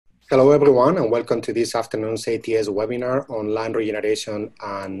Hello, everyone, and welcome to this afternoon's ATS webinar on land regeneration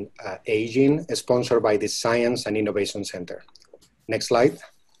and aging, sponsored by the Science and Innovation Center. Next slide.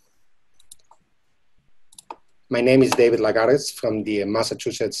 My name is David Lagares from the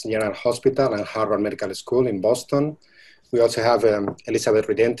Massachusetts General Hospital and Harvard Medical School in Boston. We also have Elizabeth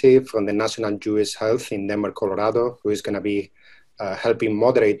Redente from the National Jewish Health in Denver, Colorado, who is going to be helping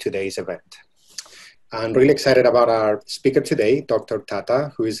moderate today's event. I'm really excited about our speaker today, Dr.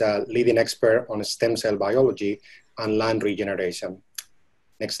 Tata, who is a leading expert on stem cell biology and land regeneration.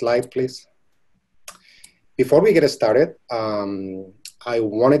 Next slide, please. Before we get started, I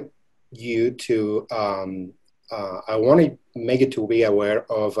wanted to make you to be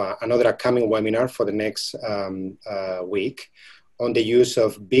aware of another upcoming webinar for the next week on the use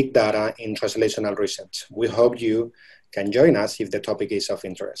of big data in translational research. We hope you can join us if the topic is of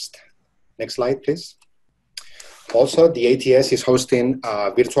interest. Next slide, please. Also, the ATS is hosting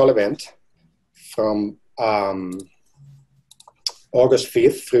a virtual event from August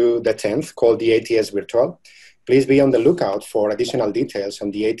 5th through the 10th called the ATS Virtual. Please be on the lookout for additional details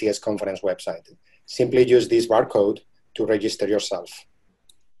on the ATS conference website. Simply use this barcode to register yourself.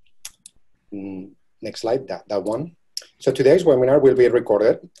 Next slide, that one. So today's webinar will be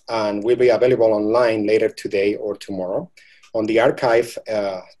recorded and will be available online later today or tomorrow on the archive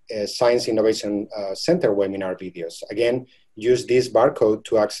Science Innovation Center webinar videos. Again, use this barcode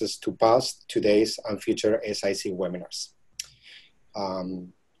to access to past, today's, and future SIC webinars.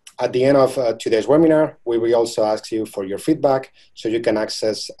 At the end of today's webinar, we will also ask you for your feedback, so you can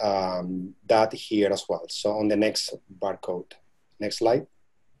access that here as well. So on the next barcode. Next slide.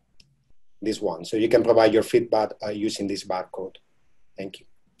 This one. So you can provide your feedback using this barcode. Thank you.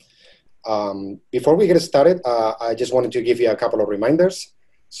 Before we get started, I just wanted to give you a couple of reminders.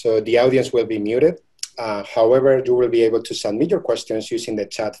 So the audience will be muted. However, you will be able to submit your questions using the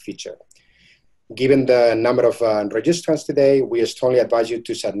chat feature. Given the number of registrants today, we strongly advise you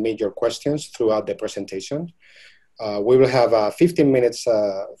to submit your questions throughout the presentation. We will have 15 minutes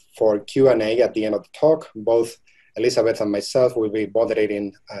for Q&A at the end of the talk. Both Elizabeth and myself will be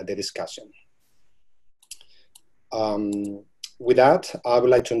moderating the discussion. With that, I would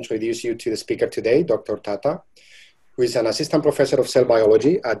like to introduce you to the speaker today, Dr. Tata, who is an assistant professor of cell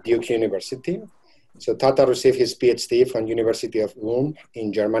biology at Duke University. So Tata received his PhD from University of Ulm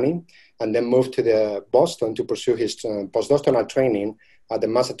in Germany, and then moved to Boston to pursue his postdoctoral training at the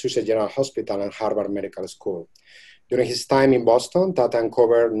Massachusetts General Hospital and Harvard Medical School. During his time in Boston, Tata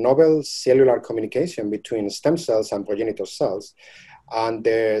uncovered novel cellular communication between stem cells and progenitor cells, and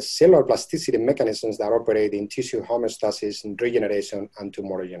the cellular plasticity mechanisms that operate in tissue homeostasis, regeneration, and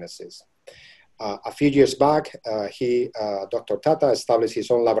tumorigenesis. A few years back, Dr. Tata established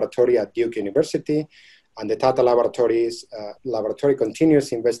his own laboratory at Duke University, and the Tata laboratory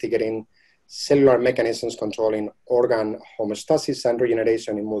continues investigating cellular mechanisms controlling organ homeostasis and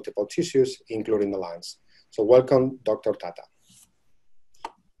regeneration in multiple tissues, including the lungs. So welcome, Dr. Tata.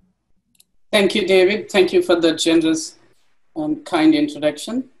 Thank you, David. Thank you for the generous and kind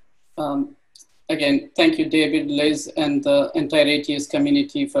introduction. Again, thank you, David, Liz, and the entire ATS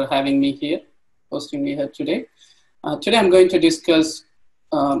community for having me here, hosting me here today. Today I'm going to discuss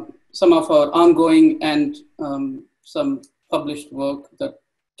some of our ongoing and some published work that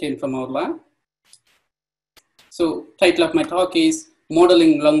came from our lab. So title of my talk is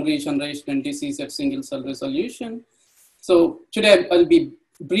Modeling Lung Regeneration and Disease at Single Cell Resolution. So today I'll be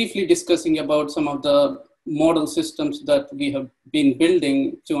briefly discussing about some of the model systems that we have been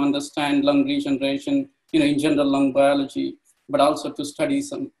building to understand lung regeneration, in general lung biology, but also to study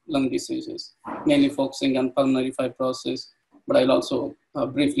some lung diseases, mainly focusing on pulmonary fibrosis, but I'll also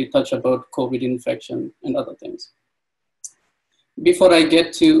briefly touch about COVID infection and other things. Before I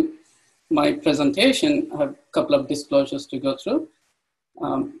get to my presentation, I have a couple of disclosures to go through.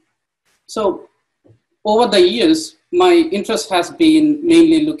 So over the years, my interest has been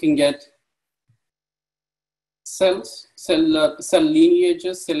mainly looking at cells, cell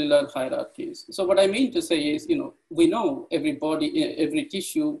lineages, cellular hierarchies. So what I mean to say is, we know every body, every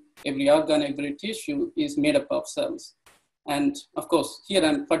tissue, every organ, every tissue is made up of cells. And of course,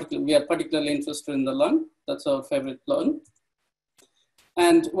 here we are particularly interested in the lung. That's our favorite lung.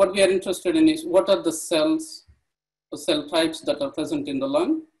 And what we are interested in is what are the cells, or cell types that are present in the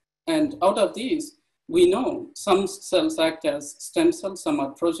lung. And out of these, we know some cells act as stem cells, some are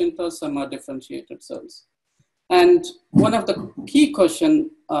progenitors, some are differentiated cells. And one of the key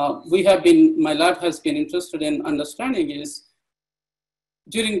questions my lab has been interested in understanding is,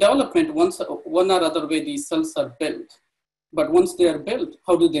 during development, one or other way these cells are built. But once they are built,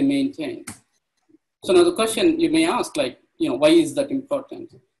 how do they maintain? So now the question you may ask, why is that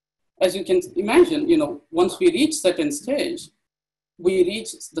important? as you can imagine, once we reach certain stage, we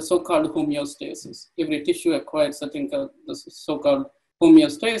reach the so-called homeostasis. Every tissue acquires something called the so-called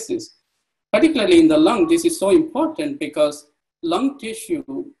homeostasis. Particularly in the lung, this is so important because lung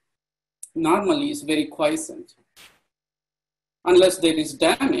tissue normally is very quiescent. Unless there is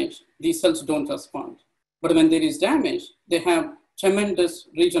damage, these cells don't respond. But when there is damage, they have tremendous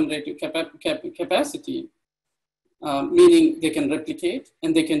regenerative capacity, meaning they can replicate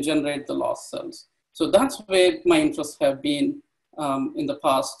and they can generate the lost cells. So that's where my interests have been in the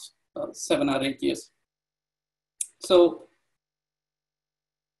past 7 or 8 years. So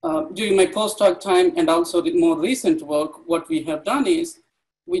during my postdoc time and also the more recent work, what we have done is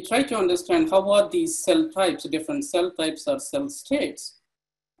we try to understand how are these cell types, different cell types or cell states,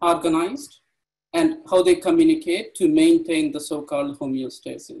 organized and how they communicate to maintain the so-called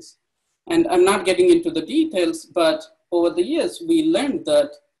homeostasis. And I'm not getting into the details, but over the years, we learned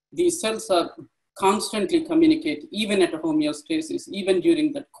that these cells are constantly communicate even at a homeostasis, even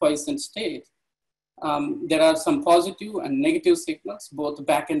during that quiescent state. There are some positive and negative signals, both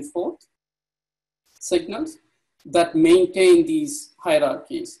back and forth signals that maintain these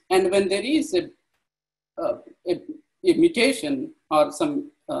hierarchies. And when there is a mutation or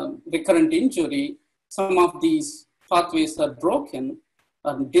some recurrent injury, some of these pathways are broken,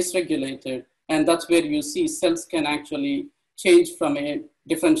 are dysregulated, and that's where you see cells can actually change from a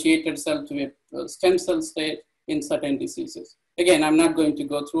differentiated cell to a stem cell state in certain diseases. Again, I'm not going to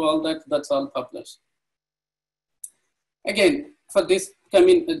go through all that, that's all published. Again, for this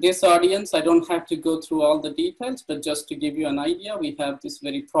audience, I don't have to go through all the details, but just to give you an idea, we have this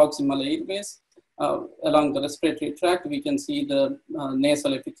very proximal airways along the respiratory tract. We can see the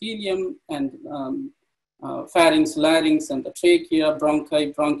nasal epithelium and pharynx, larynx, and the trachea,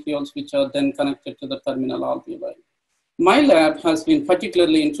 bronchi, bronchioles, which are then connected to the terminal alveoli. My lab has been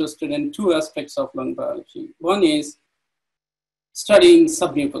particularly interested in 2 aspects of lung biology. One is studying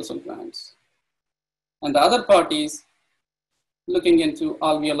submucosal glands, and the other part is looking into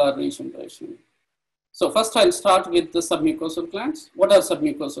alveolar regeneration. So first I'll start with the submucosal glands. What are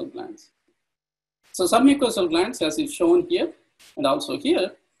submucosal glands? So submucosal glands, as is shown here and also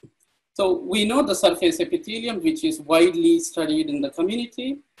here. So we know the surface epithelium, which is widely studied in the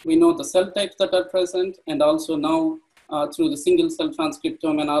community. We know the cell types that are present, and also now through the single cell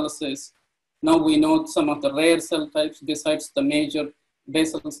transcriptome analysis, now we know some of the rare cell types besides the major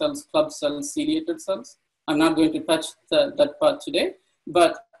basal cells, club cells, ciliated cells. I'm not going to touch that part today,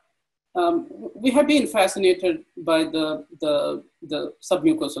 but we have been fascinated by the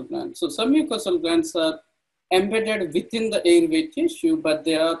submucosal glands. So submucosal glands are embedded within the airway tissue, but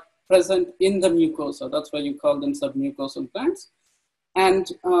they are present in the mucosa. That's why you call them submucosal glands. And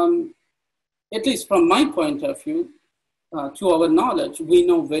at least from my point of view, to our knowledge, we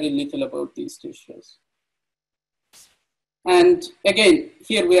know very little about these tissues. And again,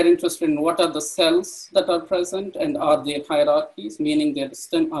 here we are interested in what are the cells that are present and are there hierarchies, meaning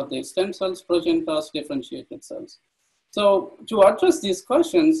are they stem cells, progenitors, differentiated cells. So to address these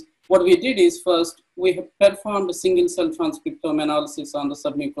questions, what we did is first, we have performed a single cell transcriptome analysis on the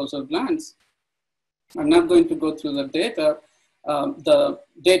submucosal glands. I'm not going to go through the data. The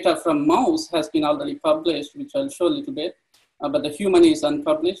data from mouse has been already published, which I'll show a little bit, but the human is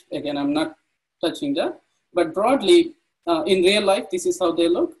unpublished. Again, I'm not touching that, but broadly, in real life, this is how they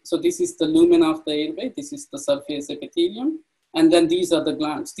look. So this is the lumen of the airway. This is the surface epithelium. And then these are the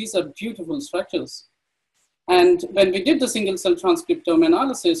glands. These are beautiful structures. And when we did the single cell transcriptome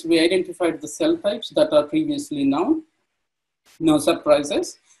analysis, we identified the cell types that are previously known. No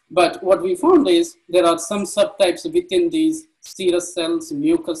surprises. But what we found is there are some subtypes within these serous cells,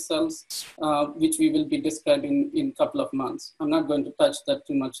 mucous cells, which we will be describing in a couple of months. I'm not going to touch that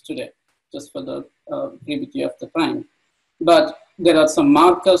too much today, just for the brevity of the time. But there are some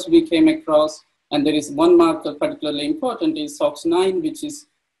markers we came across, and there is one marker particularly important is SOX9, which is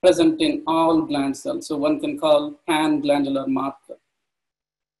present in all gland cells. So one can call pan-glandular marker.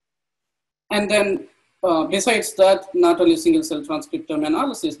 And then besides that, not only single cell transcriptome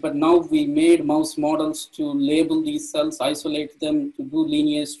analysis, but now we made mouse models to label these cells, isolate them, to do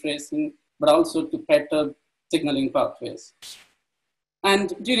lineage tracing, but also to perturb signaling pathways.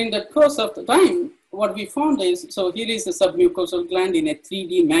 And during the course of the time, what we found is, so here is the submucosal gland in a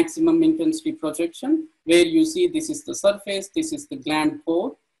 3D maximum intensity projection, where you see this is the surface, this is the gland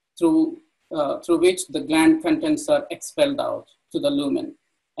pore, through which the gland contents are expelled out to the lumen.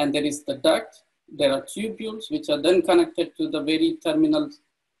 And there is the duct, there are tubules, which are then connected to the very terminal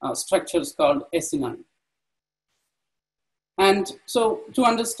structures called acini. And so to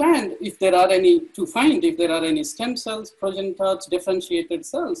understand if there are any, to find if there are any stem cells, progenitors, differentiated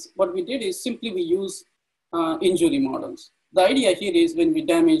cells, what we did is simply we use injury models. The idea here is when we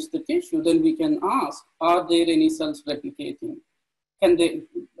damage the tissue, then we can ask, are there any cells replicating? Can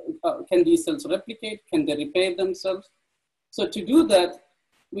these cells replicate? Can they repair themselves? So to do that,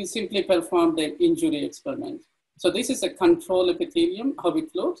 we simply performed an injury experiment. So this is a control epithelium, how it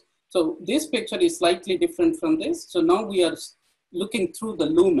looks. So this picture is slightly different from this. So now we are looking through the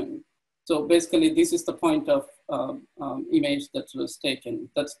lumen. So basically this is the point of image that was taken.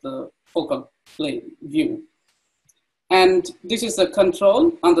 That's the focal plane view. And this is the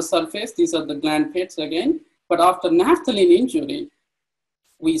control on the surface. These are the gland pits again. But after naphthalene injury,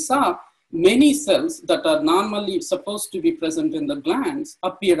 we saw many cells that are normally supposed to be present in the glands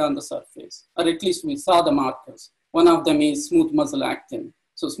appeared on the surface, or at least we saw the markers. One of them is smooth muscle actin.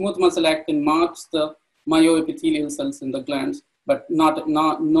 So smooth muscle actin marks the myoepithelial cells in the glands, but none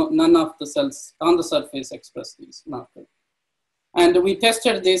of the cells on the surface express these markers. And we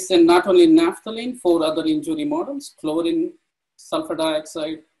tested this in not only naphthalene, 4 other injury models, chlorine, sulfur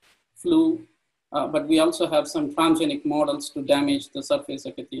dioxide, flu, but we also have some transgenic models to damage the surface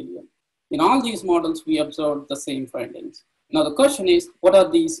epithelium. In all these models, we observed the same findings. Now the question is, what are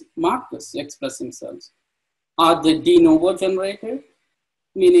these markers expressing cells? Are they de novo generated,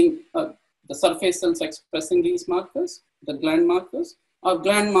 meaning the surface cells expressing these markers, the gland markers, or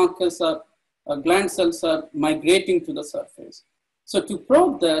gland markers are, gland cells are migrating to the surface? So to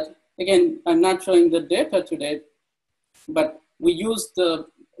probe that, again, I'm not showing the data today, but we used the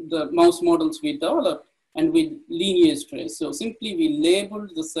mouse models we developed and we lineage trace. So simply we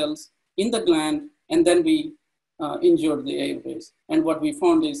labeled the cells in the gland and then we injured the airways. And what we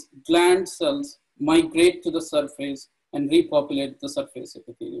found is gland cells migrate to the surface and repopulate the surface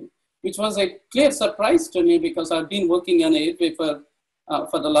epithelium, which was a clear surprise to me because I've been working on airway for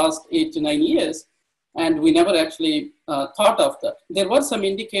the last 8 to 9 years. And we never actually thought of that. There were some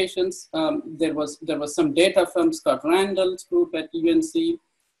indications. There was some data from Scott Randall's group at UNC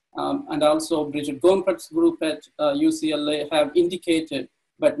and also Bridget Gompert's group at UCLA have indicated,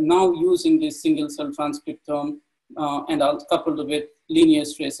 but now using this single cell transcriptome and coupled with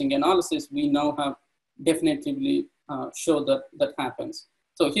lineage tracing analysis, we now have definitively show that happens.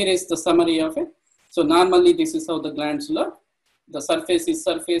 So here is the summary of it. So normally this is how the glands look. The surface is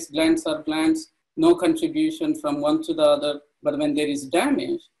surface, glands are glands. No contribution from one to the other, but when there is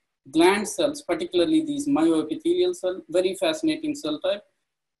damage, gland cells, particularly these myoepithelial cell, very fascinating cell type,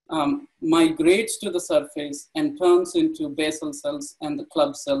 migrates to the surface and turns into basal cells and the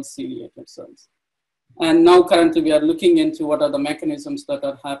club cells, ciliated cells. And now currently we are looking into what are the mechanisms that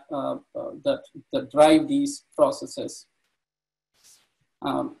are that drive these processes.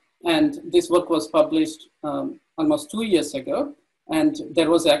 And this work was published almost 2 years ago. And there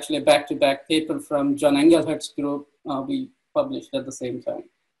was actually a back-to-back paper from John Engelhardt's group we published at the same time.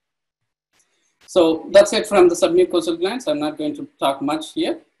 So that's it from the submucosal glands. I'm not going to talk much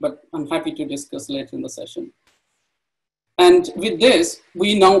here, but I'm happy to discuss later in the session. And with this,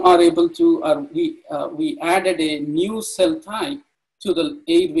 we now are able to, we added a new cell type to the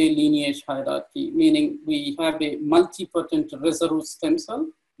airway lineage hierarchy, meaning we have a multipotent reserve stem cell.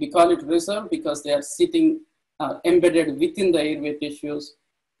 We call it reserve because they are sitting embedded within the airway tissues,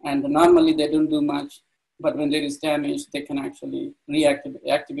 and normally they don't do much, but when there is damage, they can actually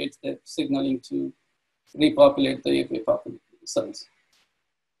activate the signaling to repopulate the airway cells.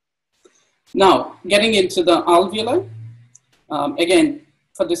 Now, getting into the alveoli, again,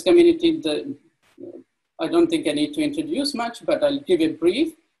 for this community, I don't think I need to introduce much, but I'll give a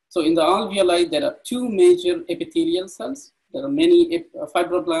brief. So in the alveoli, there are 2 major epithelial cells. There are many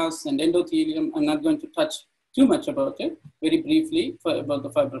fibroblasts and endothelium. I'm not going to touch too much about it, very briefly about the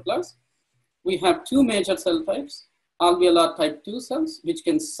fibroblasts. We have 2 major cell types, alveolar type 2 cells, which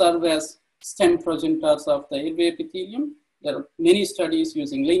can serve as stem progenitors of the airway epithelium. There are many studies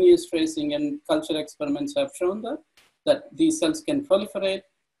using lineage tracing and culture experiments have shown that these cells can proliferate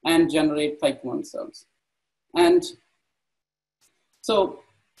and generate type 1 cells. And so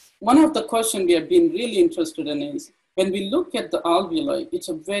one of the questions we have been really interested in is, when we look at the alveoli, it's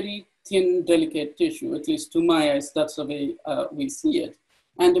a very thin, delicate tissue, at least to my eyes, that's the way we see it.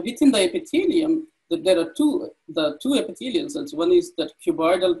 And within the epithelium, there are the two epithelial cells. One is the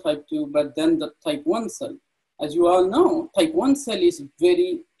cuboidal type 2, but then the type 1 cell. As you all know, type 1 cell is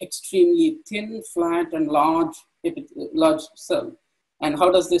very extremely thin, flat, and large cell. And how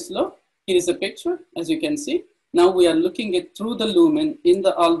does this look? Here is a picture, as you can see. Now we are looking at through the lumen in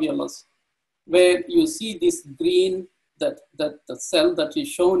the alveolus, where you see this green, that the cell that is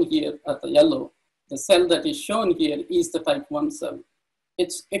shown here at the yellow, the cell that is shown here is the type 1 cell.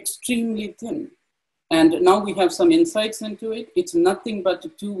 It's extremely thin. And now we have some insights into it. It's nothing but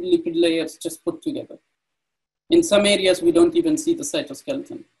 2 lipid layers just put together. In some areas, we don't even see the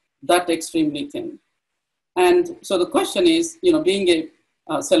cytoskeleton. That extremely thin. And so the question is, being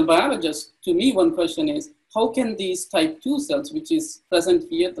a cell biologist, to me, one question is, how can these type 2 cells, which is present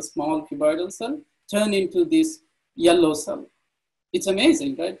here, the small cuboidal cell, turn into this yellow cell? It's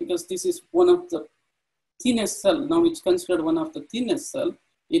amazing, right? Because this is one of the thinnest cell. Now it's considered one of the thinnest cell.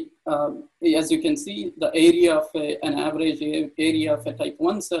 It, as you can see, the area of an average area of a type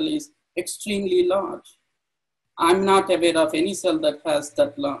 1 cell is extremely large. I'm not aware of any cell that has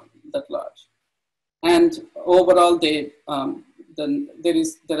that large. And overall, there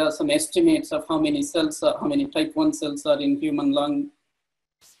are some estimates of how many cells, how many type 1 cells are in human lung.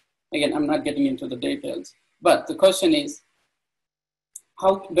 Again, I'm not getting into the details. But the question is,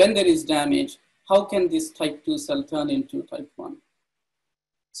 when there is damage, how can this type 2 cell turn into type 1?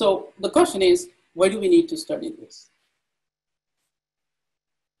 So the question is, why do we need to study this?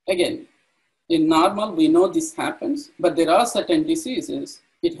 Again, in normal, we know this happens, but there are certain diseases.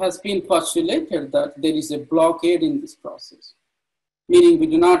 It has been postulated that there is a blockade in this process, meaning we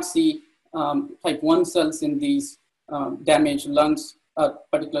do not see type 1 cells in these damaged lungs,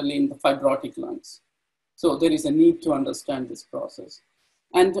 particularly in the fibrotic lungs. So there is a need to understand this process.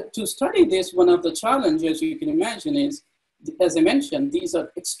 And to study this, one of the challenges you can imagine is, as I mentioned, these are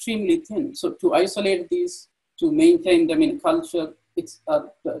extremely thin. So to isolate these, to maintain them in culture, it's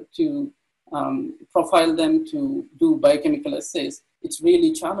to profile them, to do biochemical assays, it's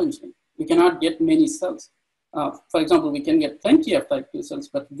really challenging. We cannot get many cells. For example, we can get plenty of type 2 cells,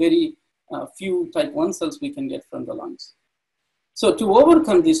 but very few type 1 cells we can get from the lungs. So to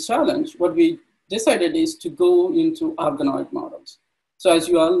overcome this challenge, what we decided is to go into organoid models. So as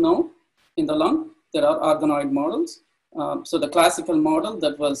you all know, in the lung, there are organoid models. So the classical model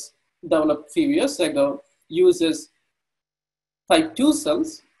that was developed a few years ago uses type 2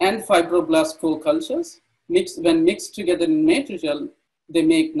 cells and fibroblast co-cultures. When mixed together in matrigel, they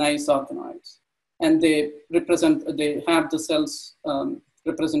make nice organoids. And they have the cells,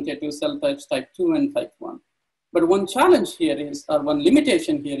 representative cell types type 2 and type 1. But one challenge here is, or one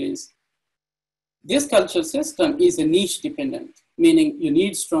limitation here is, this culture system is a niche dependent, meaning you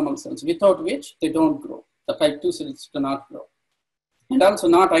need stromal cells, without which they don't grow. The type 2 cells do not grow. And also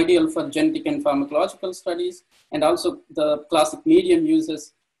not ideal for genetic and pharmacological studies. And also the classic medium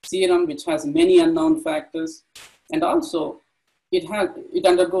uses serum, which has many unknown factors. And also it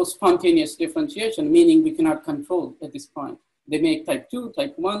undergoes spontaneous differentiation, meaning we cannot control at this point. They make type 2,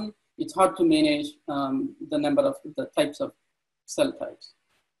 type 1. It's hard to manage the number of the types of cell types.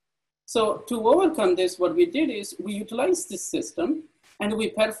 So to overcome this, what we did is we utilized this system and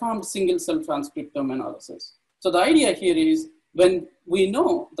we performed single cell transcriptome analysis. So the idea here is, when we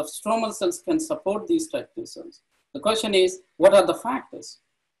know the stromal cells can support these type 2 cells, the question is, what are the factors?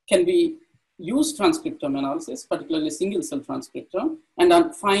 Can we use transcriptome analysis, particularly single cell transcriptome,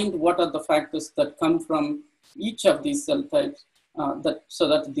 and find what are the factors that come from each of these cell types so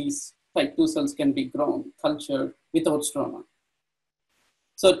that these type 2 cells can be grown, cultured without stroma.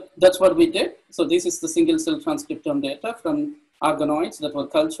 So that's what we did. So this is the single cell transcriptome data from organoids that were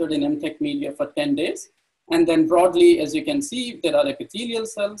cultured in MTEC media for 10 days. And then broadly, as you can see, there are epithelial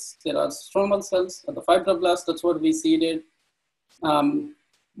cells, there are stromal cells, the fibroblasts, that's what we seeded.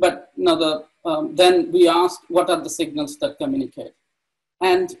 But now then we asked, what are the signals that communicate?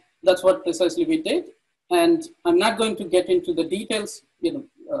 And that's what precisely we did. And I'm not going to get into the details,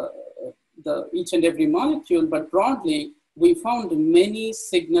 each and every molecule, but broadly, we found many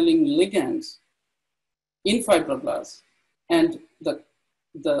signaling ligands in fibroblasts and the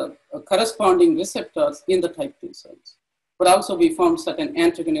corresponding receptors in the type 2 cells. But also we found certain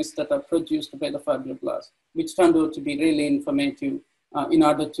antagonists that are produced by the fibroblasts, which turned out to be really informative in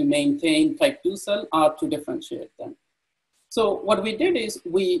order to maintain type 2 cell or to differentiate them. So what we did is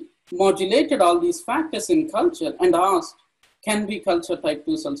we modulated all these factors in culture and asked, can we culture type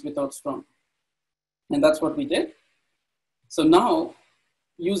 2 cells without stroma? And that's what we did. So now,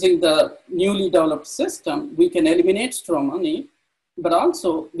 using the newly developed system, we can eliminate stroma need, but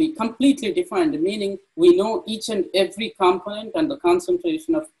also we completely defined, meaning we know each and every component and the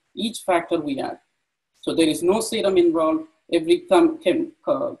concentration of each factor we add. So there is no serum involved. Every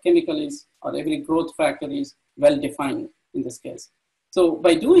chemical is, or every growth factor is well defined in this case. So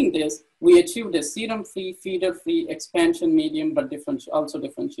by doing this, we achieved a serum-free, feeder-free expansion medium, but also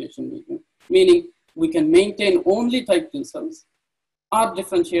differentiation medium, meaning we can maintain only type 2 cells or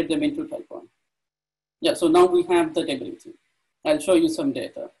differentiate them into type 1. Yeah, so now we have that ability. I'll show you some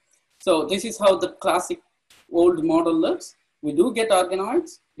data. So this is how the classic old model looks. We do get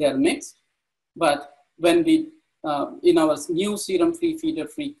organoids, they are mixed, but when we, in our new serum-free,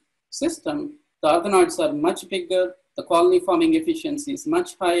 feeder-free system, the organoids are much bigger, the colony forming efficiency is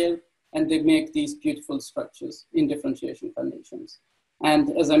much higher, and they make these beautiful structures in differentiation conditions.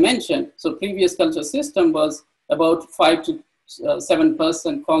 And as I mentioned, so previous culture system was about 5 to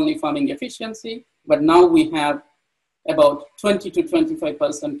 7% colony forming efficiency, but now we have about 20 to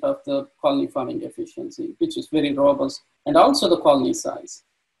 25% of the colony forming efficiency, which is very robust, and also the colony size.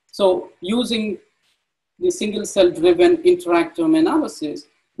 So using the single cell driven interactome analysis,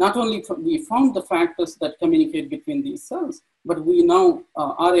 not only we found the factors that communicate between these cells, but we now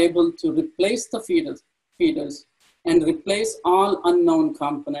are able to replace the feeders and replace all unknown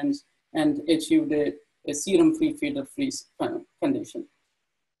components and achieve a serum-free, feeder-free condition.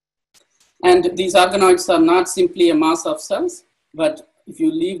 And these organoids are not simply a mass of cells, but if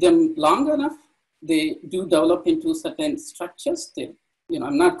you leave them long enough, they do develop into certain structures. They,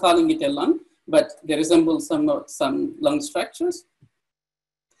 I'm not calling it a lung, but they resemble some lung structures.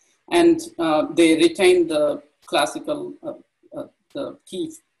 And they retain the classical, the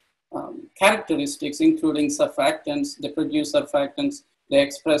key characteristics, including surfactants. They produce surfactants. They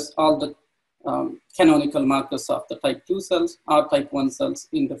express all the canonical markers of the type 2 cells or type 1 cells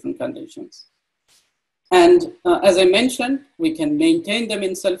in different conditions. And as I mentioned, we can maintain them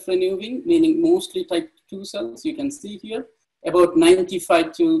in self-renewing, meaning mostly type 2 cells. You can see here, about 90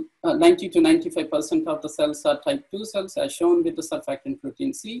 to 95% of the cells are type 2 cells, as shown with the surfactant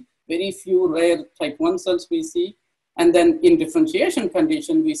protein C. Very few rare type 1 cells we see. And then in differentiation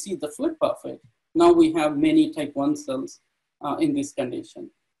condition, we see the flip of it. Now we have many type 1 cells in this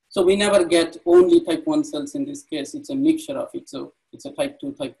condition. So we never get only type 1 cells in this case. It's a mixture of it. So it's a type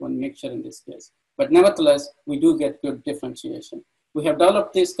 2, type 1 mixture in this case. But nevertheless, we do get good differentiation. We have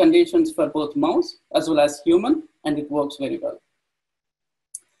developed these conditions for both mouse as well as human, and it works very well.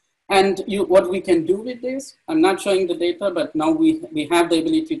 And what we can do with this, I'm not showing the data, but now we have the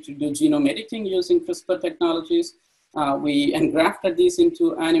ability to do genome editing using CRISPR technologies. We engrafted these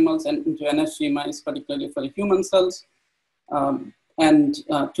into animals and into NSG mice, particularly for human cells. And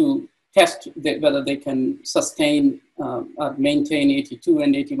to test whether they can sustain or maintain 82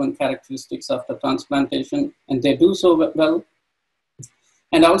 and 81 characteristics after transplantation, and they do so well.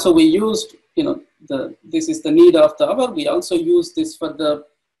 And also we used, this is the need of the hour. We also use this for the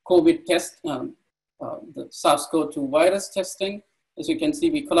COVID test, the SARS-CoV-2 virus testing. As you can see,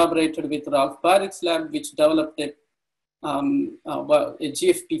 we collaborated with Ralph Barrett's lab, which developed a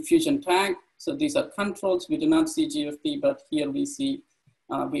GFP fusion tag. So these are controls. We do not see GFP, but here we see,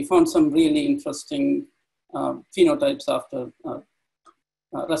 we found some really interesting phenotypes after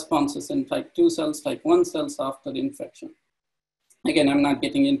responses in type 2 cells, type 1 cells after infection. Again, I'm not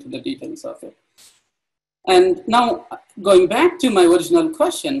getting into the details of it. And now going back to my original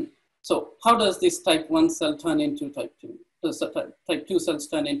question, so how does this type 1 cell turn into type 2? Does type 2 cells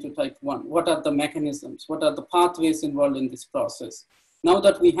turn into type 1? What are the mechanisms? What are the pathways involved in this process? Now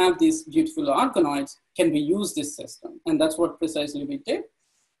that we have these beautiful organoids, can we use this system? And that's what precisely we did.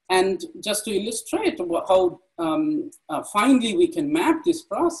 And just to illustrate how finely we can map this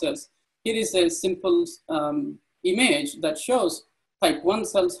process, here is a simple image that shows type 1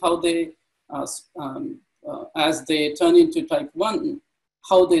 cells, how they, as they turn into type 1,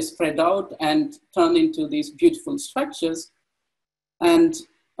 how they spread out and turn into these beautiful structures. And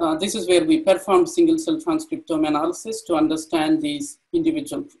this is where we performed single cell transcriptome analysis to understand these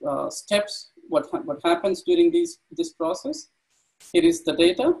individual steps, what happens during this process. Here is the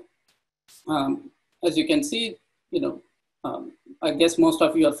data. As you can see, I guess most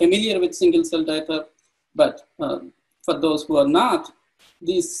of you are familiar with single cell data, but for those who are not,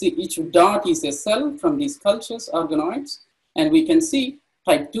 each dot is a cell from these cultures, organoids, and we can see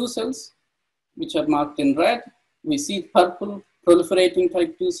type 2 cells, which are marked in red. We see purple proliferating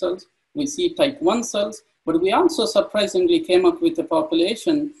type 2 cells. We see type 1 cells, but we also surprisingly came up with a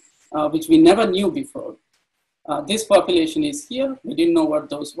population which we never knew before. This population is here. We didn't know what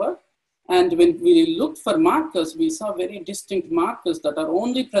those were. And when we looked for markers, we saw very distinct markers that are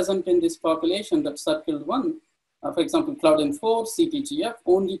only present in this population that circled one. For example, Claudin 4, CTGF,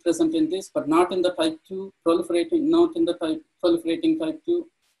 only present in this, but not in the type 2, proliferating, not in the proliferating type 2,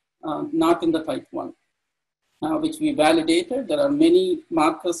 not in the type 1, which we validated. There are many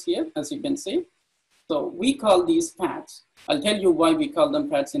markers here, as you can see. So we call these pads. I'll tell you why we call them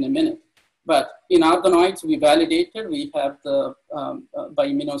pads in a minute. But in organoids, we validated, we have the, by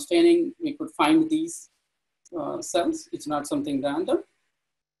immunostaining, we could find these cells. It's not something random.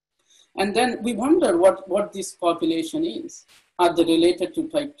 And then we wonder what this population is. are they related to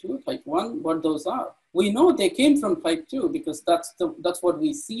type 2, type 1, what those are? We know they came from type 2 because that's what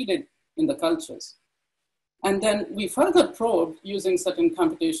we seeded in the cultures. And then we further probed using certain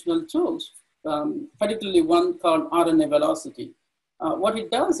computational tools, particularly one called RNA velocity. What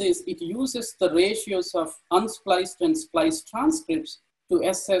it does is it uses the ratios of unspliced and spliced transcripts to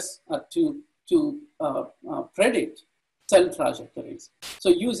assess, to predict cell trajectories. So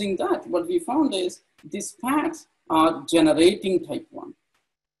using that, what we found is these paths are generating type 1.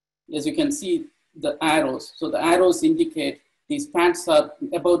 As you can see, the arrows. So the arrows indicate these paths are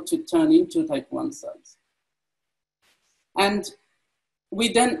about to turn into type 1 cells. And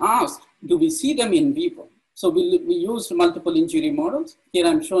we then asked, do we see them in vivo? So we used multiple injury models. Here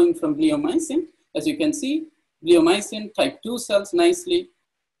I'm showing from bleomycin. As you can see, bleomycin type 2 cells nicely.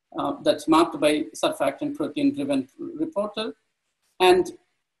 That's marked by surfactant protein-driven reporter. And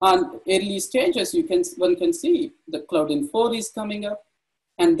on early stages, one can see the Claudin 4 is coming up.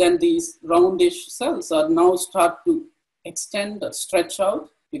 And then these roundish cells are now start to extend or stretch out.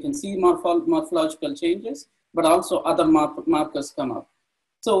 You can see morphological changes, but also other markers come up.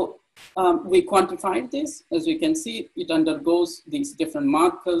 So we quantified this. As you can see, it undergoes these different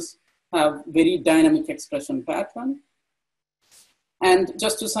markers, have very dynamic expression pattern. And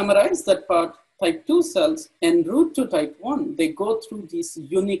just to summarize that part, type 2 cells en route to type 1, they go through these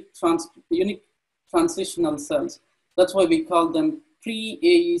unique transitional cells. That's why we call them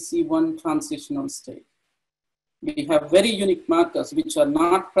pre-AEC1 transitional state. We have very unique markers which are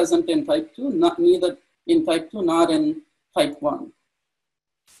not present in type 2, neither in type 2 nor in type 1.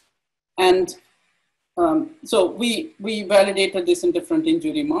 And so we validated this in different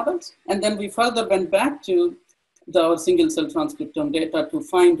injury models. And then we further went back to our single cell transcriptome data to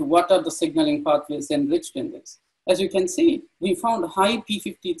find what are the signaling pathways enriched in this. As you can see, we found high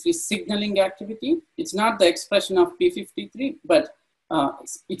p53 signaling activity. It's not the expression of p53, but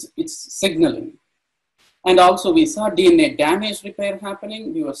it's signaling. And also we saw DNA damage repair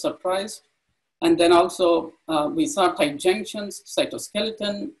happening. We were surprised. And then also we saw tight junctions,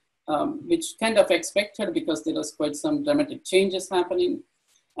 cytoskeleton, which kind of expected because there was quite some dramatic changes happening.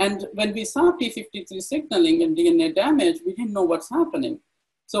 And when we saw p53 signaling and DNA damage, we didn't know what's happening.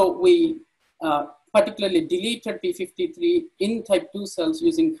 So we particularly deleted p53 in type 2 cells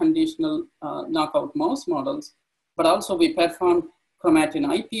using conditional knockout mouse models, but also we performed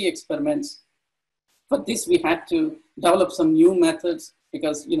chromatin IP experiments. For this, we had to develop some new methods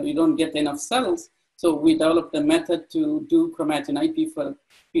because you don't get enough cells. So we developed a method to do chromatin IP for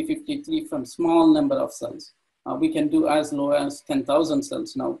p53 from small number of cells. We can do as low as 10,000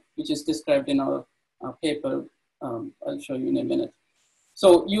 cells now, which is described in our paper. I'll show you in a minute.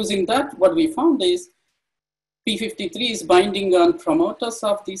 So using that, what we found is p53 is binding on promoters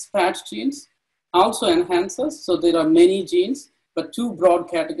of these patch genes, also enhancers. So there are many genes, but two broad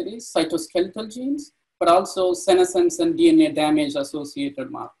categories, cytoskeletal genes, but also senescence and DNA damage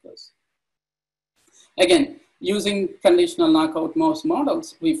associated markers. Again, using conditional knockout mouse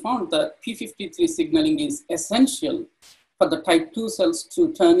models, we found that p53 signaling is essential for the type 2 cells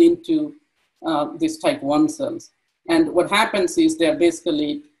to turn into these type 1 cells. And what happens is they're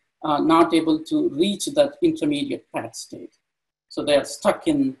basically not able to reach that intermediate patch state. So they're stuck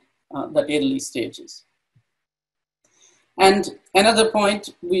in that early stages. And another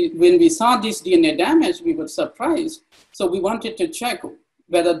point, when we saw this DNA damage, we were surprised. So we wanted to check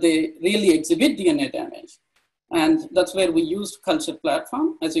whether they really exhibit DNA damage. And that's where we used culture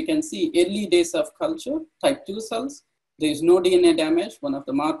platform. As you can see, early days of culture, type 2 cells, there is no DNA damage, one of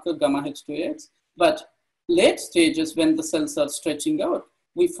the marker gamma H2AX. But late stages, when the cells are stretching out,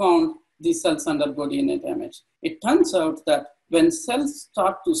 we found these cells undergo DNA damage. It turns out that when cells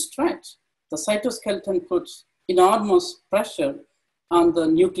start to stretch, the cytoskeleton puts enormous pressure on the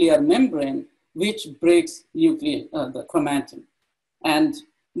nuclear membrane, which breaks the chromatin. And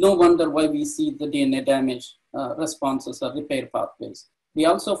no wonder why we see the DNA damage responses or repair pathways. We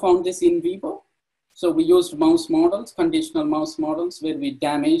also found this in vivo. So we used mouse models, conditional mouse models, where we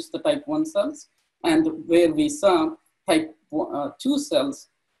damaged the type 1 cells and where we saw type 2 cells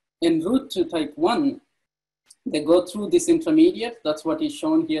en route to type 1. They go through this intermediate. That's what is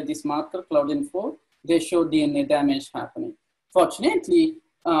shown here, this marker, Claudin 4. They show DNA damage happening. Fortunately,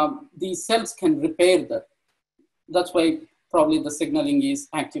 these cells can repair that. That's why probably the signaling is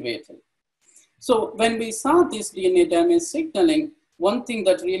activated. So when we saw this DNA damage signaling, one thing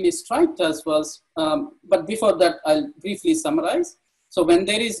that really struck us was, but before that, I'll briefly summarize. So when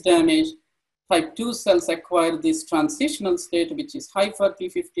there is damage, type 2 cells acquire this transitional state, which is high for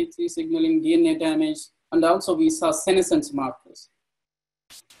p53 signaling, DNA damage, and also we saw senescence markers.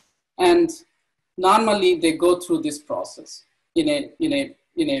 And normally they go through this process. in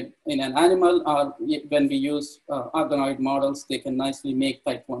an animal, or when we use organoid models, they can nicely make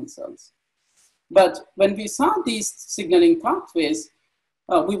type 1 cells. But when we saw these signaling pathways,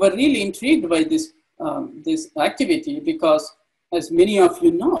 we were really intrigued by this, this activity because, as many of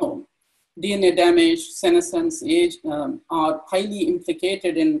you know, DNA damage, senescence, age are highly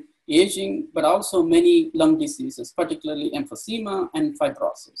implicated in aging, but also many lung diseases, particularly emphysema and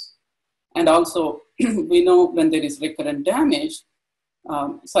fibrosis. And also, we know when there is recurrent damage,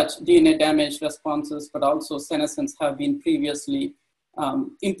 such DNA damage responses, but also senescence have been previously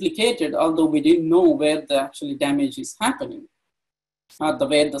implicated, although we didn't know where the actually damage is happening,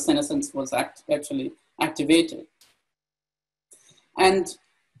 where the senescence was actually activated. And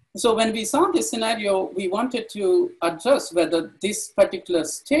so when we saw this scenario, we wanted to address whether this particular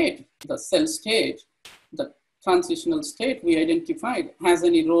state, the cell state, the transitional state we identified, has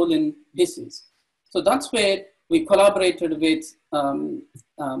any role in disease. So that's where we collaborated with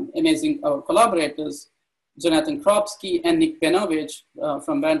amazing collaborators, Jonathan Kropsky and Nick Benovich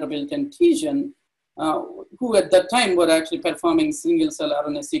from Vanderbilt and Tijan, who at that time were actually performing single-cell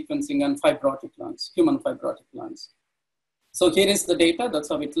RNA sequencing on fibrotic lungs, human fibrotic lungs. So here is the data, that's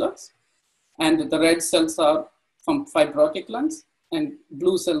how it looks. And the red cells are from fibrotic lungs and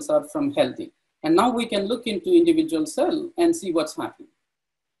blue cells are from healthy. And now we can look into individual cell and see what's happening.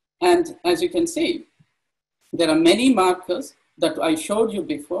 And as you can see, there are many markers that I showed you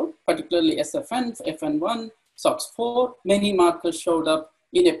before, particularly SFN, FN1, SOX4. Many markers showed up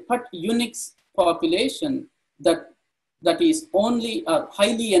in a unique population that is only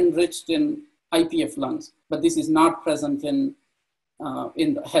highly enriched in IPF lungs, but this is not present in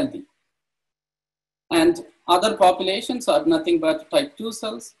the healthy. And other populations are nothing but type 2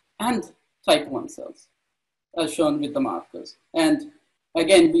 cells and type 1 cells, as shown with the markers. And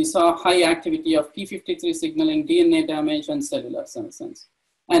again, we saw high activity of p53 signaling, DNA damage, and cellular senescence.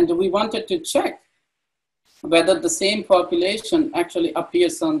 And we wanted to check whether the same population actually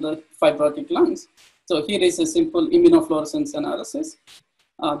appears on the fibrotic lungs. So here is a simple immunofluorescence analysis.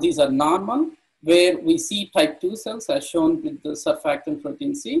 These are normal, where we see type 2 cells as shown with the surfactant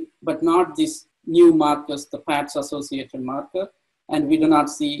protein C, but not these new markers, the PATS associated marker. And we do not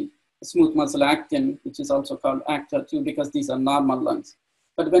see smooth muscle actin, which is also called ACTA2, because these are normal lungs.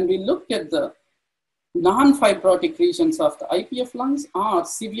 But when we look at the non-fibrotic regions of the IPF lungs or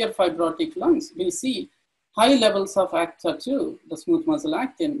severe fibrotic lungs, we see high levels of ACTA2, the smooth muscle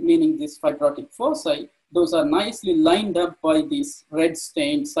actin, meaning this fibrotic foci. Those are nicely lined up by these red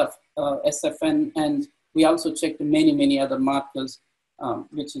stains of SFN, and we also checked many other markers,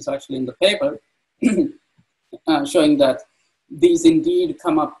 which is actually in the paper, showing that these indeed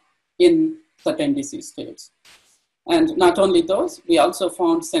come up in certain disease states. And not only those, we also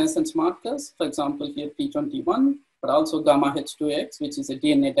found senescence markers, for example, here P21, but also gamma H2X, which is a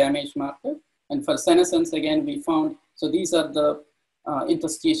DNA damage marker. And for senescence, again, we found, so these are the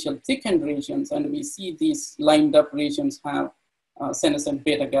interstitial thickened regions, and we see these lined up regions have senescent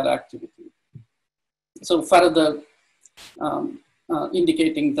beta-gal activity. So further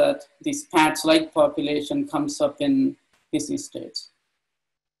indicating that this PATS-like population comes up in disease states.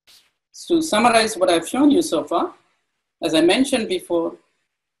 To summarize what I've shown you so far, as I mentioned before,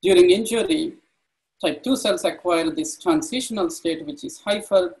 during injury, type 2 cells acquire this transitional state, which is high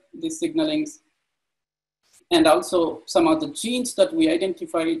for these signalings. And also some of the genes that we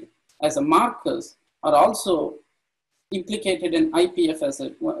identified as a markers are also implicated in IPF as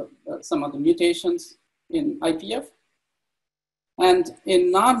some of the mutations in IPF. And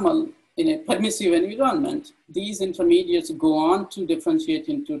in normal, in a permissive environment, these intermediates go on to differentiate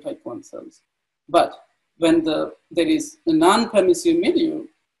into type 1 cells. But when there is a non-permissive milieu,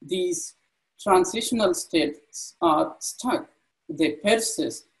 these transitional states are stuck, they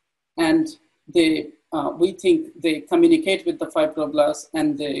persist, and we think they communicate with the fibroblasts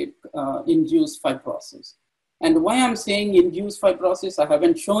and they induce fibrosis. And why I'm saying induce fibrosis, I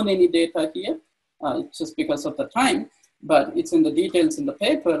haven't shown any data here, it's just because of the time, but it's in the details in the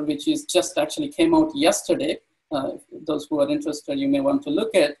paper, which is just actually came out yesterday. Those who are interested, you may want to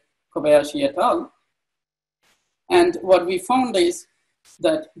look at Kobayashi et al. And what we found is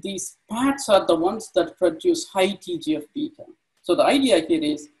that these PATs are the ones that produce high TGF-beta. So the idea here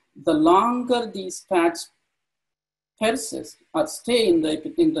is the longer these PATs persist or stay in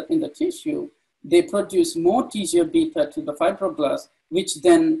the tissue, they produce more TGF-beta to the fibroblast, which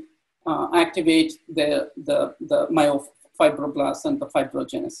then activate the myofibroblasts and the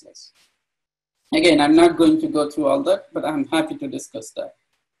fibrogenesis. Again, I'm not going to go through all that, but I'm happy to discuss that.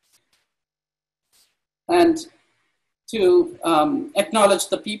 And to acknowledge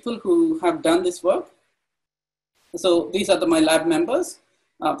the people who have done this work. So these are my lab members,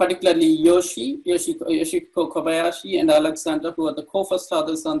 particularly Yoshiko Kobayashi and Alexander, who are the co-first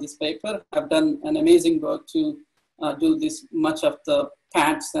authors on this paper, have done an amazing work to do this much of the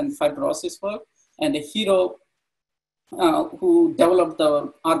PATS and fibrosis work. And Hiro, who developed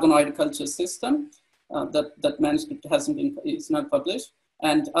the organoid culture system, that manuscript is not published,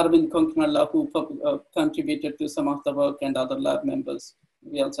 and Arvind Konkinalla, who contributed to some of the work, and other lab members.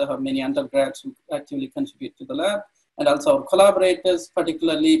 We also have many undergrads who actively contribute to the lab, and also our collaborators,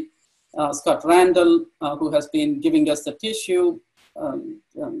 particularly Scott Randall, who has been giving us the tissue.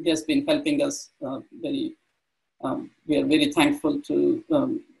 He has been helping us we are very thankful to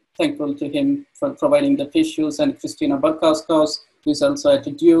him for providing the tissues, and Christina Barkauskas, who is also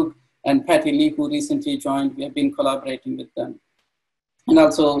at Duke, and Patty Lee, who recently joined. We have been collaborating with them. And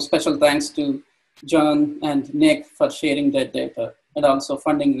also special thanks to John and Nick for sharing their data, and also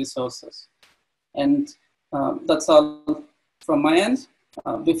funding resources. And that's all from my end.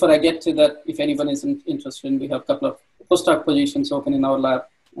 Before I get to that, if anyone is interested, we have a couple of postdoc positions open in our lab,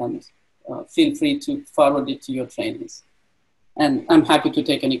 and feel free to forward it to your trainees. And I'm happy to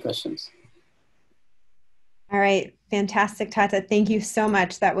take any questions. All right, fantastic, Tata. Thank you so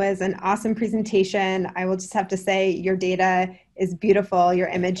much. That was an awesome presentation. I will just have to say your data is beautiful, your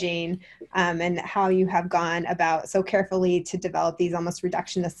imaging, and how you have gone about so carefully to develop these almost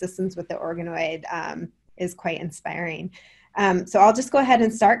reductionist systems with the organoid is quite inspiring. So I'll just go ahead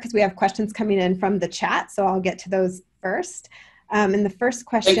and start because we have questions coming in from the chat. So I'll get to those first. And the first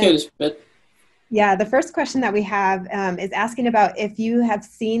question— Thank you, Elizabeth. Yeah, the first question that we have is asking about if you have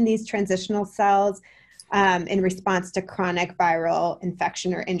seen these transitional cells in response to chronic viral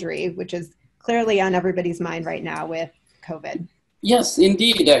infection or injury, which is clearly on everybody's mind right now with COVID. Yes,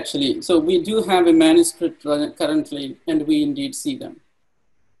 indeed, actually. So we do have a manuscript currently, and we indeed see them.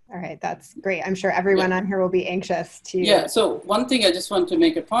 All right, that's great. I'm sure everyone on here will be anxious to— Yeah, so one thing I just want to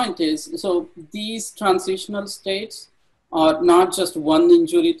make a point is, so these transitional states are not just one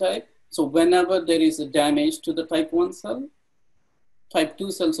injury type. So whenever there is a damage to the type 1 cell, type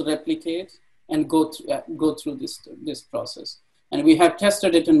 2 cells replicate and go through this process. And we have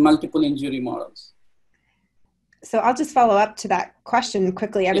tested it in multiple injury models. So I'll just follow up to that question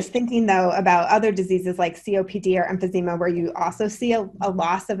quickly. I was thinking though about other diseases like COPD or emphysema, where you also see a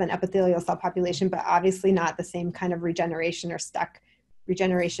loss of an epithelial cell population, but obviously not the same kind of regeneration or stuck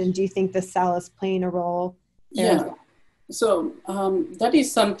regeneration. Do you think the cell is playing a role there? Yeah. So that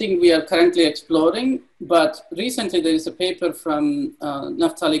is something we are currently exploring, but recently there is a paper from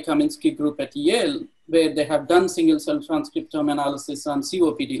Naftali Kaminsky group at Yale, where they have done single cell transcriptome analysis on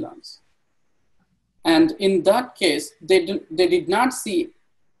COPD lungs. And in that case, they did not see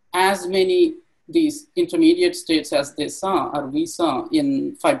as many these intermediate states as they saw, or we saw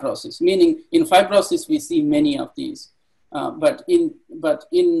in fibrosis, meaning in fibrosis, we see many of these, but in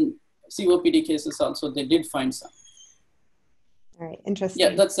COPD cases also, they did find some. All right, interesting.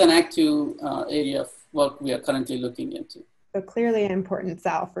 Yeah, that's an active area of work we are currently looking into. So clearly an important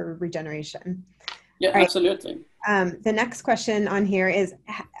cell for regeneration. Yeah, right. Absolutely. The next question on here is,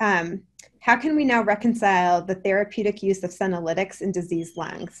 how can we now reconcile the therapeutic use of senolytics in diseased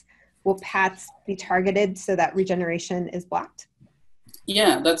lungs? Will PATs be targeted so that regeneration is blocked?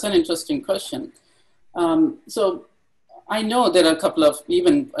 Yeah, that's an interesting question. So I know there are a couple of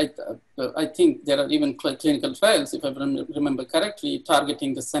I think there are even clinical trials, if I remember correctly,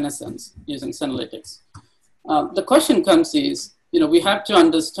 targeting the senescence using senolytics. The question comes is, we have to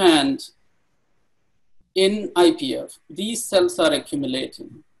understand in IPF, these cells are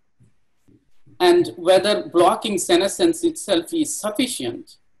accumulating, and whether blocking senescence itself is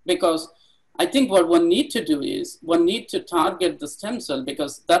sufficient, because I think what one need to do is one need to target the stem cell,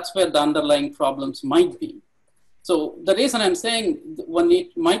 because that's where the underlying problems might be. So the reason I'm saying one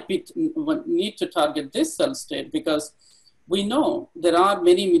need to target this cell state, because we know there are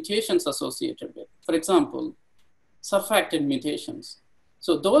many mutations associated with, for example, surfactant mutations.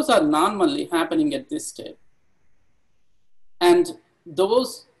 So those are normally happening at this state. And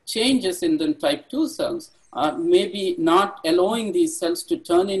those changes in the type 2 cells are maybe not allowing these cells to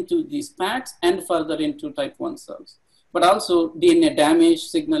turn into these PATs and further into type 1 cells. But also DNA damage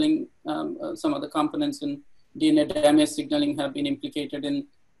signaling, some of the components in DNA damage signaling have been implicated in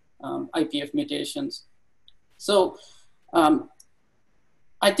IPF mutations. So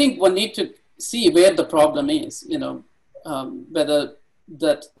I think one need to see where the problem is, whether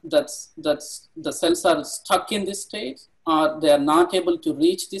the cells are stuck in this state or they are not able to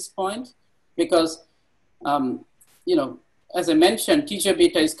reach this point, because, as I mentioned,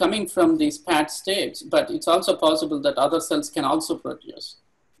 TGF-beta is coming from these PAT states, but it's also possible that other cells can also produce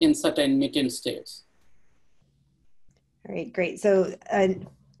in certain mutant states. All right, great. So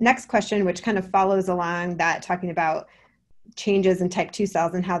next question, which kind of follows along that, talking about changes in type 2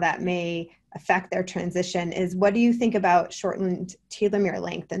 cells and how that may affect their transition, is what do you think about shortened telomere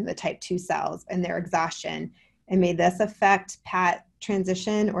length in the type 2 cells and their exhaustion? And may this affect PAT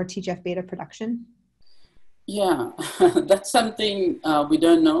transition or TGF-beta production? Yeah, that's something we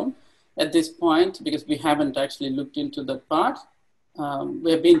don't know at this point because we haven't actually looked into that part.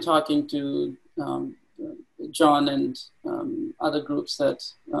 We have been talking to John and other groups at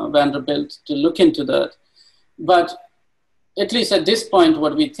Vanderbilt to look into that. But at least at this point,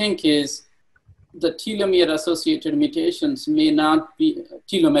 what we think is the telomere-associated mutations may not be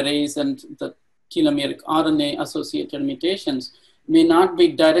telomerase, and the telomeric RNA-associated mutations may not be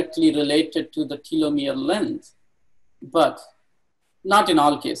directly related to the telomere length, but not in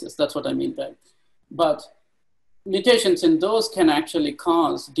all cases. That's what I mean by. But mutations in those can actually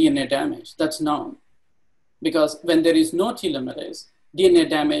cause DNA damage. That's known. Because when there is no telomerase, DNA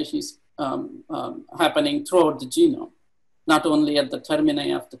damage is happening throughout the genome, not only at the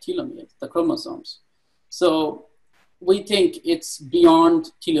termini of the telomere, the chromosomes. So we think it's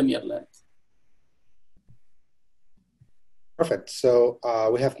beyond telomere length. Perfect. So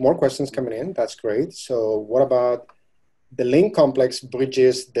we have more questions coming in. That's great. So what about the link complex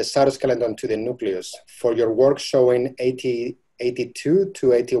bridges the cytoskeleton to the nucleus? For your work showing 82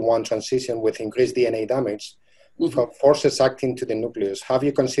 to 81 transition with increased DNA damage from forces acting to the nucleus, have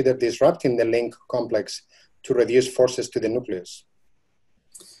you considered disrupting the link complex to reduce forces to the nucleus?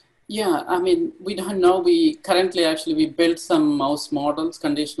 Yeah, I mean, we don't know. We built some mouse models,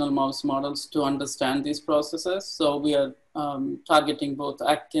 conditional mouse models, to understand these processes. So we are targeting both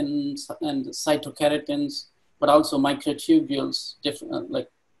actins and cytokeratins, but also microtubules,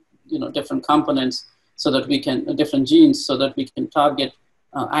 different components, so that we can, different genes, so that we can target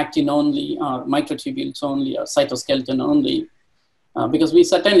actin only, or microtubules only, or cytoskeleton only. Because we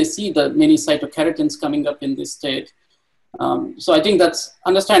certainly see the many cytokeratins coming up in this state. So I think that's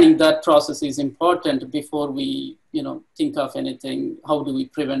understanding that process is important before we, think of anything. How do we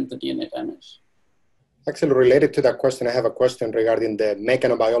prevent the DNA damage? Actually, related to that question, I have a question regarding the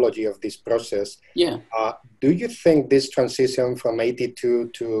mechanobiology of this process. Yeah. Do you think this transition from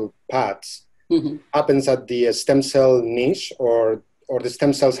 82 to PATs happens at the stem cell niche, or the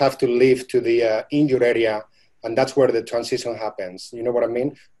stem cells have to live to the injured area, and that's where the transition happens? You know what I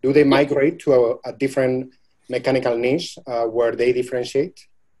mean? Do they migrate to a different mechanical niche where they differentiate?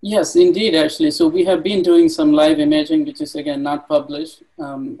 Yes, indeed, actually. So we have been doing some live imaging, which is, again, not published.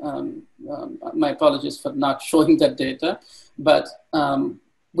 My apologies for not showing that data. But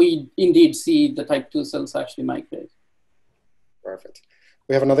we indeed see the type 2 cells actually migrate. Perfect.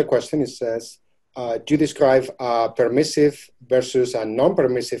 We have another question. It says, do you describe a permissive versus a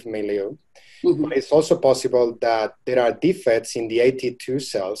non-permissive milieu? But it's also possible that there are defects in the 82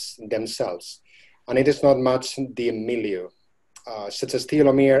 cells themselves, and it is not much the milieu, such as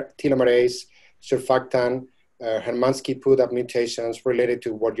telomerase, surfactant, Hermansky put-up mutations related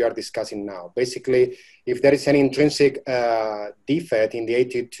to what you are discussing now. Basically, if there is an intrinsic defect in the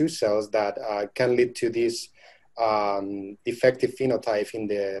 82 cells that can lead to this defective phenotype in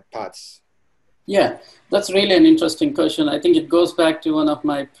the PATs. Yeah, that's really an interesting question. I think it goes back to one of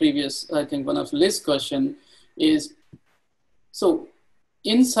my previous, one of Liz's question is, so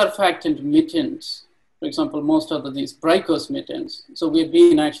in surfactant mutants, for example, most of these Brykos mutants, so we've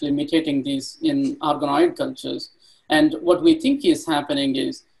been actually mutating these in organoid cultures. And what we think is happening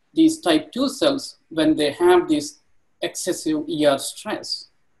is these type 2 cells, when they have this excessive ER stress,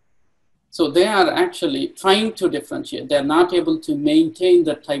 so they are actually trying to differentiate. They're not able to maintain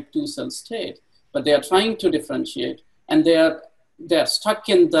the type 2 cell state, but they are trying to differentiate, and they're stuck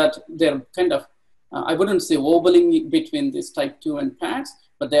in that. They're kind of, I wouldn't say wobbling between this type 2 and PATs,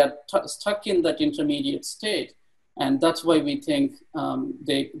 but they are stuck in that intermediate state. And that's why we think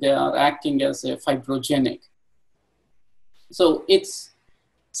they are acting as a fibrogenic. So it's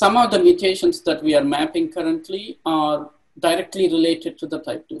some of the mutations that we are mapping currently are directly related to the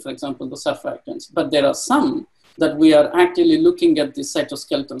type 2, for example, the surfactants. But there are some that we are actively looking at the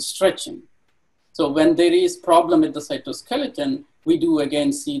cytoskeleton stretching. So when there is problem with the cytoskeleton, we do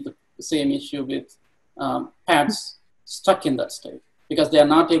again see the same issue with PATs stuck in that state because they are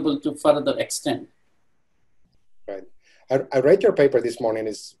not able to further extend. Right. I read your paper this morning.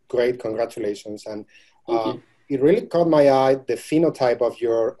 It's great. Congratulations. And it really caught my eye, the phenotype of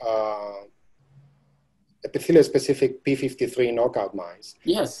your epithelial-specific P53 knockout mice.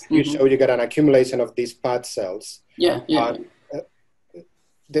 Yes. You show you get an accumulation of these PAT cells. Yeah.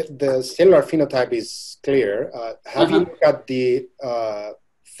 The cellular phenotype is clear. Have you looked at the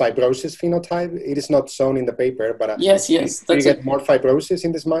fibrosis phenotype. It is not shown in the paper, but yes. do you get more fibrosis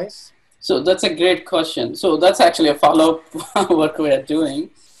in these mice? So that's a great question. So that's actually a follow-up work we are doing.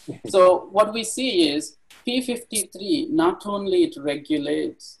 So what we see is P53, not only it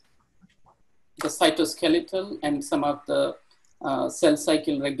regulates the cytoskeletal and some of the cell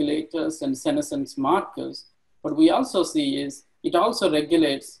cycle regulators and senescence markers, what we also see is it also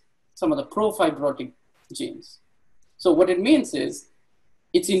regulates some of the pro-fibrotic genes. So what it means is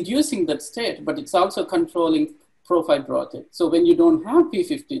it's inducing that state, but it's also controlling pro-fibrotic. So when you don't have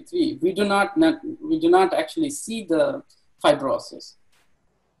P53, we do not actually see the fibrosis.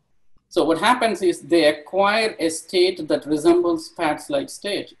 So what happens is they acquire a state that resembles PATS-like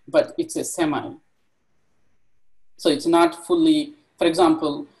state, but it's a semi. So it's not fully, for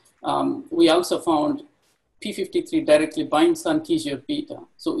example, we also found P53 directly binds on TGF-beta.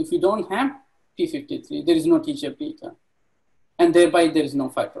 So if you don't have P53, there is no TGF-beta, and thereby there is no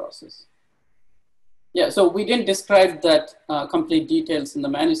fibrosis. Yeah, so we didn't describe that complete details in the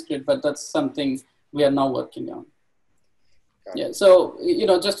manuscript, but that's something we are now working on. Yeah, so,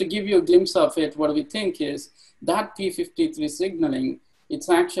 just to give you a glimpse of it, what we think is that P53 signaling, it's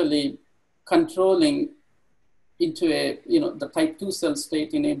actually controlling into a, the type 2 cell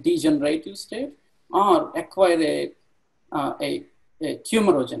state in a degenerative state, or acquire a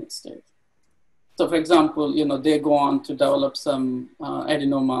tumorogenic state. So for example, they go on to develop some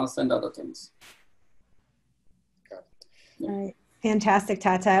adenomas and other things. All right. Fantastic,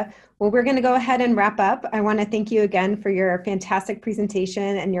 Tata. Well, we're going to go ahead and wrap up. I want to thank you again for your fantastic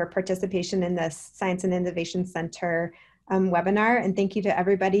presentation and your participation in the Science and Innovation Center webinar. And thank you to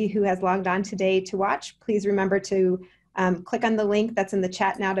everybody who has logged on today to watch. Please remember to click on the link that's in the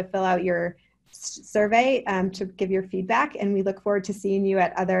chat now to fill out your survey to give your feedback. And we look forward to seeing you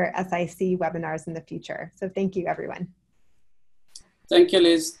at other SIC webinars in the future. So thank you, everyone. Thank you,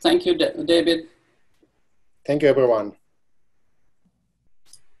 Liz. Thank you, David. Thank you, everyone.